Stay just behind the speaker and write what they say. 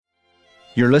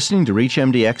You're listening to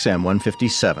ReachMD-XM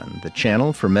 157, the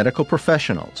channel for medical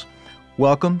professionals.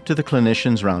 Welcome to the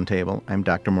Clinicians Roundtable. I'm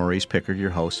Dr. Maurice Pickard, your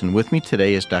host, and with me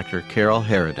today is Dr. Carol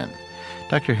Harridan.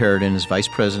 Dr. Harridan is Vice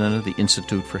President of the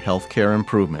Institute for Healthcare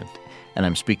Improvement, and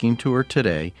I'm speaking to her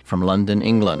today from London,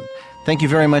 England. Thank you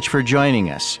very much for joining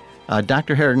us.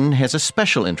 Dr. Harridan has a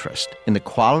special interest in the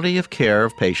quality of care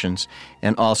of patients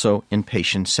and also in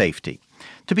patient safety.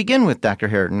 To begin with, Dr.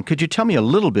 Harridan, could you tell me a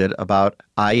little bit about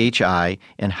IHI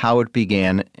and how it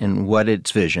began and what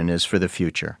its vision is for the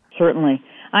future? Certainly.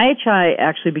 IHI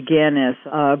actually began as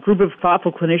a group of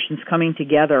thoughtful clinicians coming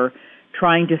together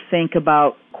trying to think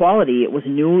about quality. It was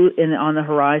new on the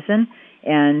horizon,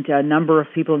 and a number of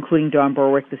people, including Don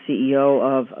Borwick, the CEO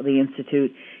of the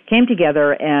Institute, came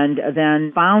together and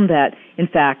then found that, in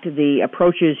fact, the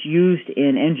approaches used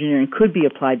in engineering could be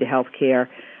applied to healthcare,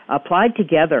 applied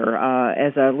together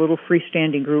as a little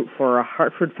freestanding group for a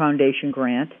Hartford Foundation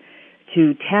grant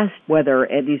to test whether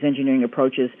these engineering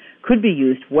approaches could be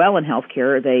used well in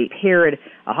healthcare. They paired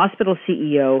a hospital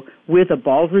CEO with a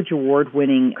Baldrige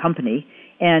Award-winning company,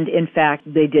 and in fact,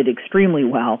 they did extremely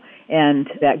well. And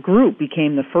that group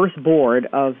became the first board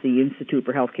of the Institute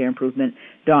for Healthcare Improvement.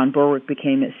 Don Borwick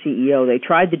became its CEO. They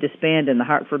tried to disband, and the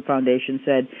Hartford Foundation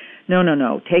said,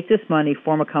 no, take this money,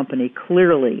 form a company,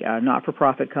 clearly a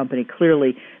not-for-profit company,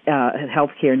 clearly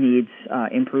healthcare needs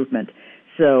improvement.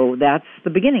 So that's the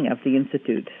beginning of the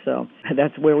Institute. So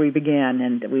that's where we began,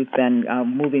 and we've been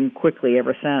moving quickly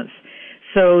ever since.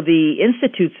 So the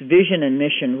Institute's vision and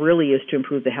mission really is to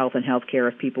improve the health and health care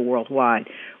of people worldwide.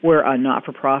 We're a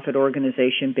not-for-profit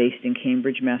organization based in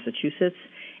Cambridge, Massachusetts,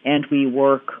 and we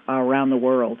work around the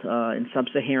world in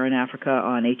sub-Saharan Africa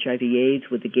on HIV/AIDS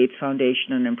with the Gates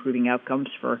Foundation and improving outcomes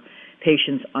for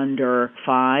patients under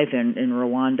 5 in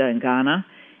Rwanda and Ghana.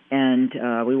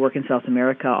 And we work in South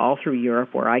America, all through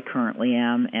Europe, where I currently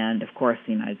am, and, of course,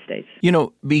 the United States. You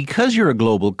know, because you're a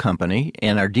global company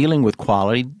and are dealing with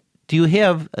quality, do you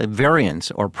have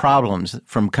variants or problems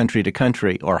from country to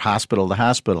country or hospital to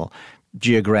hospital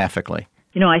geographically?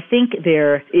 You know, I think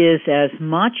there is as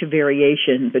much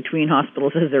variation between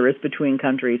hospitals as there is between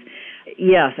countries.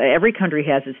 Yes, every country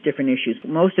has its different issues.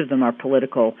 Most of them are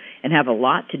political and have a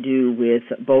lot to do with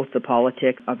both the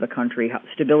politics of the country,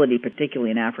 stability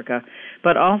particularly in Africa,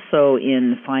 but also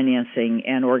in financing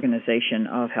and organization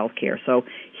of healthcare. So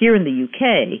here in the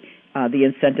UK, the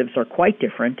incentives are quite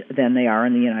different than they are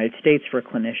in the United States for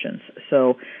clinicians.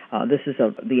 So this is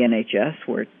the NHS,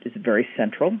 where it's very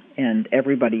central, and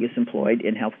everybody is employed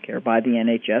in healthcare by the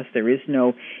NHS. There is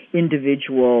no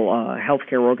individual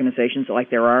healthcare organizations like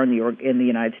there are in the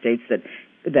United States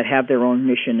that have their own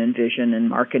mission and vision and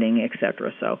marketing,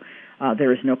 etc. So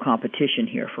there is no competition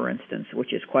here, for instance,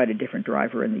 which is quite a different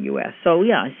driver in the U.S. So,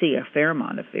 yeah, I see a fair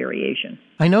amount of variation.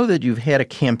 I know that you've had a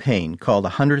campaign called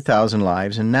 100,000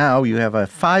 Lives, and now you have a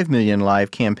 5 million live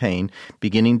campaign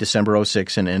beginning December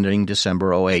 06 and ending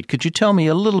December 08. Could you tell me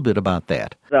a little bit about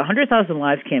that? The 100,000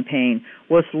 Lives campaign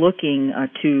was looking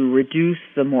to reduce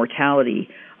the mortality,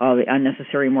 the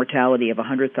unnecessary mortality of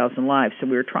 100,000 lives. So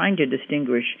we were trying to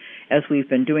distinguish, as we've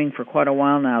been doing for quite a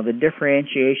while now, the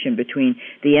differentiation between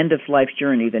the end of life's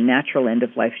journey, the natural end of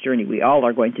life's journey. We all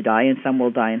are going to die, and some will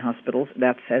die in hospitals.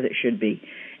 That's as it should be.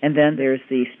 And then there's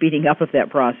the speeding up of that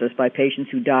process by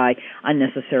patients who die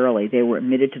unnecessarily. They were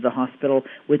admitted to the hospital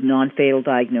with non-fatal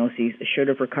diagnoses, should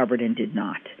have recovered and did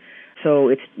not. So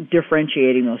it's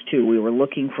differentiating those two. We were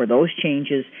looking for those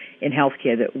changes in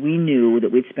healthcare that we knew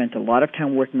that we'd spent a lot of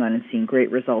time working on and seeing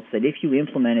great results, that if you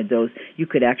implemented those, you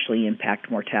could actually impact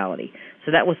mortality.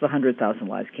 So that was the 100,000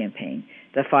 Lives campaign.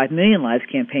 The 5 million Lives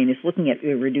campaign is looking at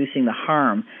reducing the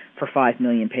harm for 5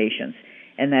 million patients.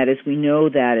 And that is, we know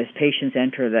that as patients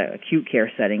enter the acute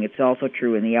care setting, it's also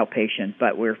true in the outpatient,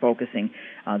 but we're focusing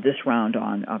this round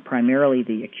on primarily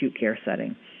the acute care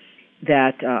setting,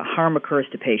 that harm occurs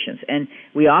to patients. And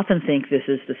we often think this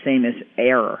is the same as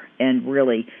error, and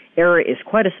really, error is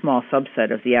quite a small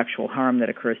subset of the actual harm that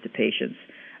occurs to patients.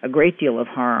 A great deal of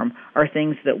harm are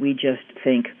things that we just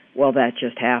think, well, that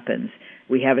just happens.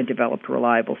 We haven't developed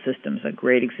reliable systems. A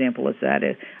great example is that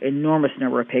an enormous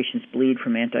number of patients bleed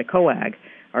from anticoag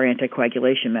or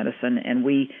anticoagulation medicine, and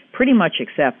we pretty much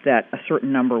accept that a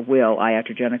certain number will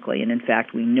iatrogenically, and in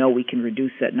fact we know we can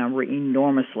reduce that number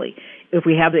enormously if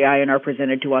we have the INR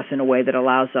presented to us in a way that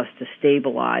allows us to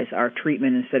stabilize our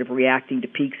treatment instead of reacting to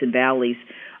peaks and valleys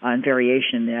and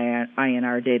variation in the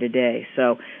INR day to day.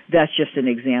 So that's just an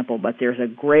example, but there's a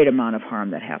great amount of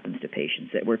harm that happens to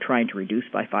patients that we're trying to reduce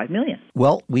by 5 million.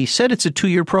 Well, we said it's a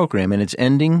 2-year program, and it's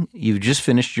ending. You've just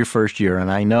finished your first year,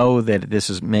 and I know that this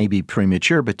is maybe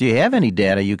premature, year, but do you have any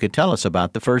data you could tell us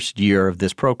about the first year of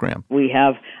this program? We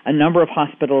have a number of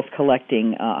hospitals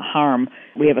collecting harm.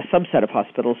 We have a subset of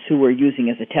hospitals who are using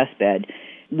as a test bed.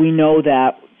 We know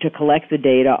that to collect the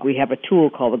data, we have a tool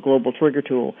called the Global Trigger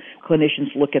Tool. Clinicians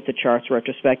look at the charts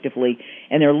retrospectively,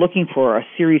 and they're looking for a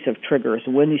series of triggers.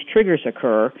 When these triggers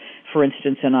occur, for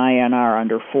instance, an INR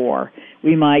under 4,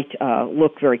 we might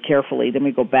look very carefully. Then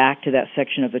we go back to that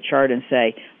section of the chart and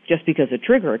say, just because a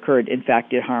trigger occurred, in fact,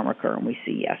 did harm occur? And we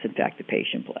see, yes, in fact, the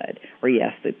patient bled, or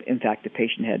yes, in fact, the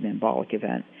patient had an embolic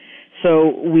event.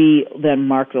 So we then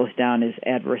mark those down as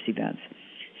adverse events.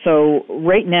 So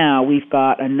right now, we've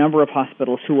got a number of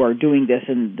hospitals who are doing this,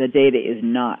 and the data is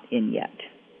not in yet.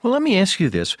 Well, let me ask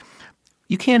you this.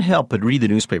 You can't help but read the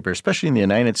newspaper, especially in the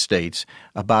United States,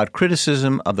 about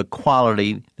criticism of the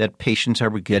quality that patients are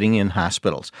getting in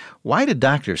hospitals. Why do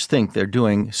doctors think they're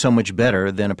doing so much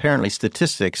better than apparently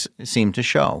statistics seem to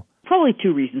show? Probably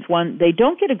two reasons. One, they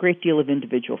don't get a great deal of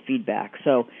individual feedback.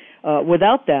 So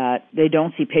without that, they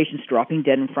don't see patients dropping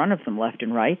dead in front of them left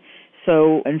and right.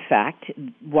 So, in fact,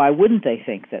 why wouldn't they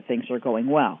think that things are going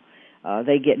well?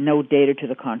 They get no data to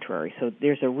the contrary. So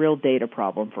there's a real data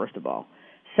problem, first of all.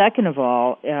 Second of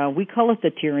all, we call it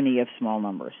the tyranny of small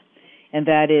numbers. And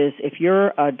that is, if you're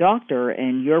a doctor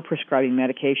and you're prescribing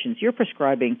medications, you're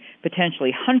prescribing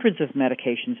potentially hundreds of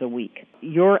medications a week.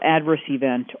 Your adverse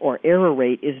event or error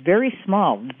rate is very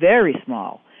small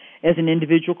as an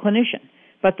individual clinician.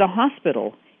 But the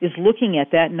hospital is looking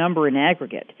at that number in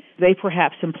aggregate. They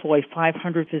perhaps employ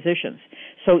 500 physicians.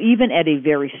 So even at a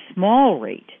very small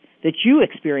rate that you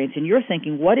experience, and you're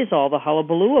thinking, what is all the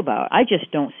hullabaloo about? I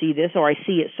just don't see this, or I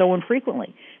see it so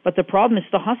infrequently. But the problem is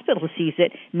the hospital sees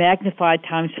it magnified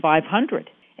times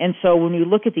 500. And so when you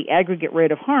look at the aggregate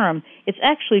rate of harm, it's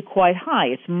actually quite high.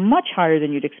 It's much higher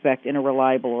than you'd expect in a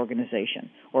reliable organization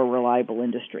or a reliable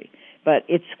industry. But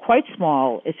it's quite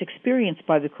small. Its experience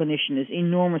by the clinician is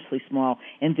enormously small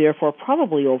and therefore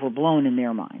probably overblown in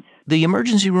their minds. The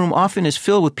emergency room often is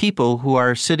filled with people who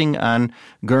are sitting on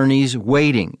gurneys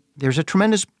waiting. There's a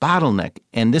tremendous bottleneck,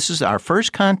 and this is our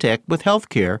first contact with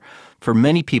healthcare for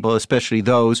many people, especially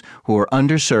those who are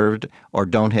underserved or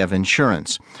don't have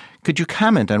insurance. Could you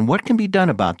comment on what can be done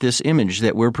about this image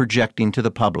that we're projecting to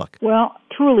the public? Well,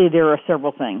 truly there are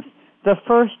several things. The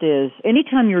first is,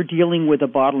 anytime you're dealing with a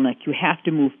bottleneck, you have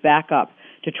to move back up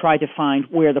to try to find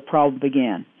where the problem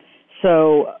began.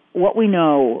 So what we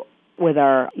know with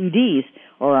our EDs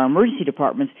or our emergency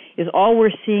departments is all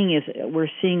we're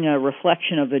seeing a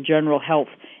reflection of the general health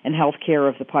and health care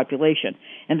of the population.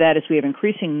 And that is, we have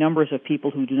increasing numbers of people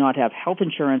who do not have health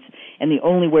insurance, and the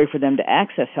only way for them to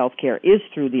access health care is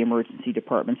through the emergency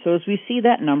department. So as we see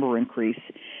that number increase,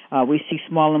 we see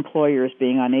small employers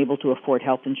being unable to afford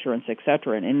health insurance, et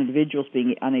cetera, and individuals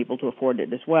being unable to afford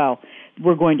it as well.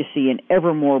 We're going to see an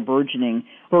ever more burgeoning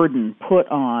burden put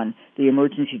on the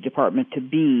emergency department to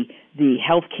be the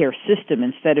healthcare system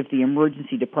instead of the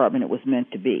emergency department it was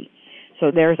meant to be.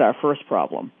 So there's our first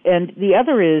problem. And the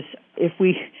other is, if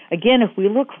we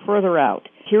look further out,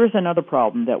 here's another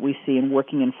problem that we see in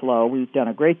working in flow. We've done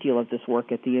a great deal of this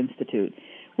work at the Institute.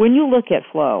 When you look at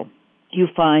flow, you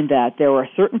find that there are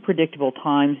certain predictable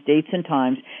times, dates and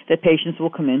times, that patients will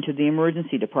come into the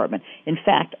emergency department. In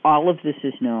fact, all of this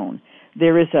is known.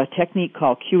 There is a technique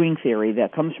called queuing theory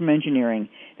that comes from engineering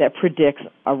that predicts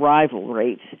arrival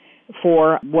rates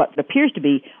for what appears to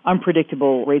be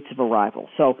unpredictable rates of arrival.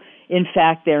 So, in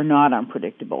fact, they're not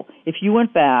unpredictable. If you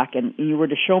went back and you were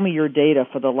to show me your data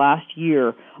for the last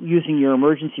year using your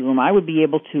emergency room, I would be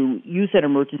able to use that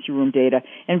emergency room data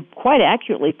and quite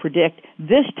accurately predict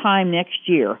this time next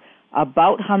year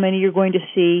about how many you're going to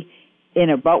see, in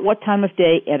about what time of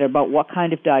day, and about what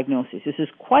kind of diagnosis. This is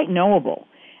quite knowable.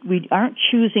 We aren't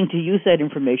choosing to use that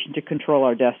information to control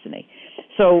our destiny.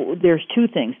 So there's two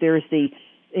things. There's the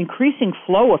increasing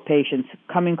flow of patients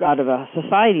coming out of a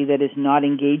society that is not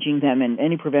engaging them in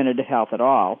any preventative health at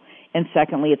all. And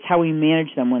secondly, it's how we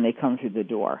manage them when they come through the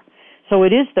door. So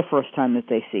it is the first time that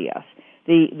they see us.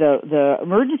 The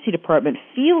emergency department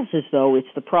feels as though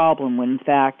it's the problem when, in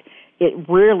fact, it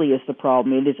rarely is the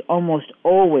problem. It is almost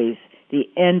always the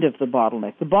end of the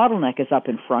bottleneck. The bottleneck is up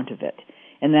in front of it,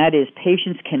 and that is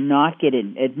patients cannot get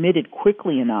admitted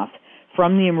quickly enough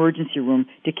from the emergency room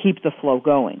to keep the flow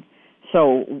going.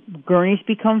 So gurneys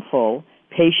become full,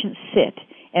 patients sit,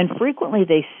 and frequently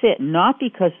they sit not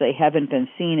because they haven't been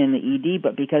seen in the ED,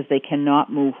 but because they cannot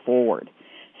move forward.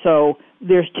 So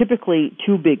there's typically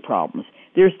two big problems.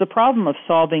 There's the problem of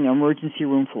solving emergency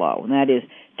room flow, and that is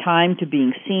time to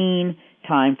being seen,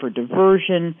 time for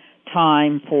diversion,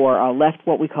 time for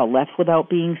what we call left without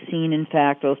being seen, in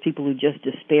fact, those people who just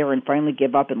despair and finally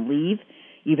give up and leave.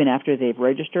 even after they've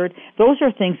registered. Those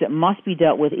are things that must be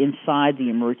dealt with inside the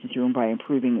emergency room by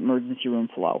improving emergency room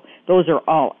flow. Those are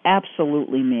all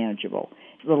absolutely manageable.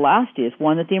 The last is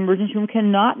one that the emergency room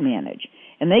cannot manage,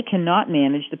 and they cannot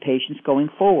manage the patients going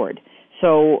forward.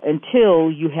 So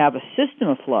until you have a system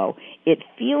of flow, it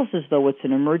feels as though it's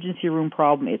an emergency room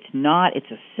problem. It's not. It's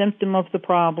a symptom of the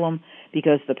problem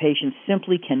because the patients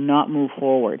simply cannot move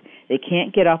forward. They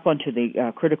can't get up onto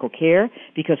the critical care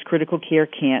because critical care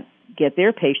can't get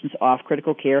their patients off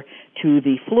critical care to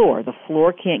the floor. The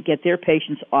floor can't get their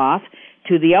patients off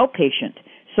to the outpatient.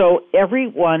 So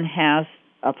everyone has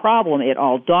a problem. It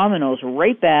all dominoes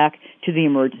right back to the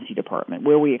emergency department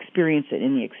where we experience it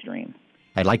in the extreme.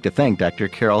 I'd like to thank Dr.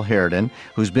 Carol Harridan,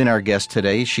 who's been our guest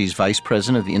today. She's Vice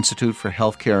President of the Institute for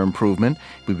Healthcare Improvement.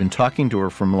 We've been talking to her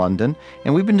from London,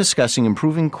 and we've been discussing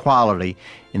improving quality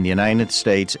in the United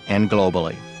States and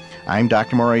globally. I'm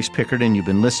Dr. Maurice Pickard, and you've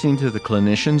been listening to the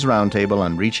Clinicians Roundtable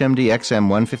on ReachMD XM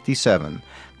 157,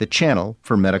 the channel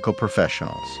for medical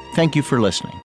professionals. Thank you for listening.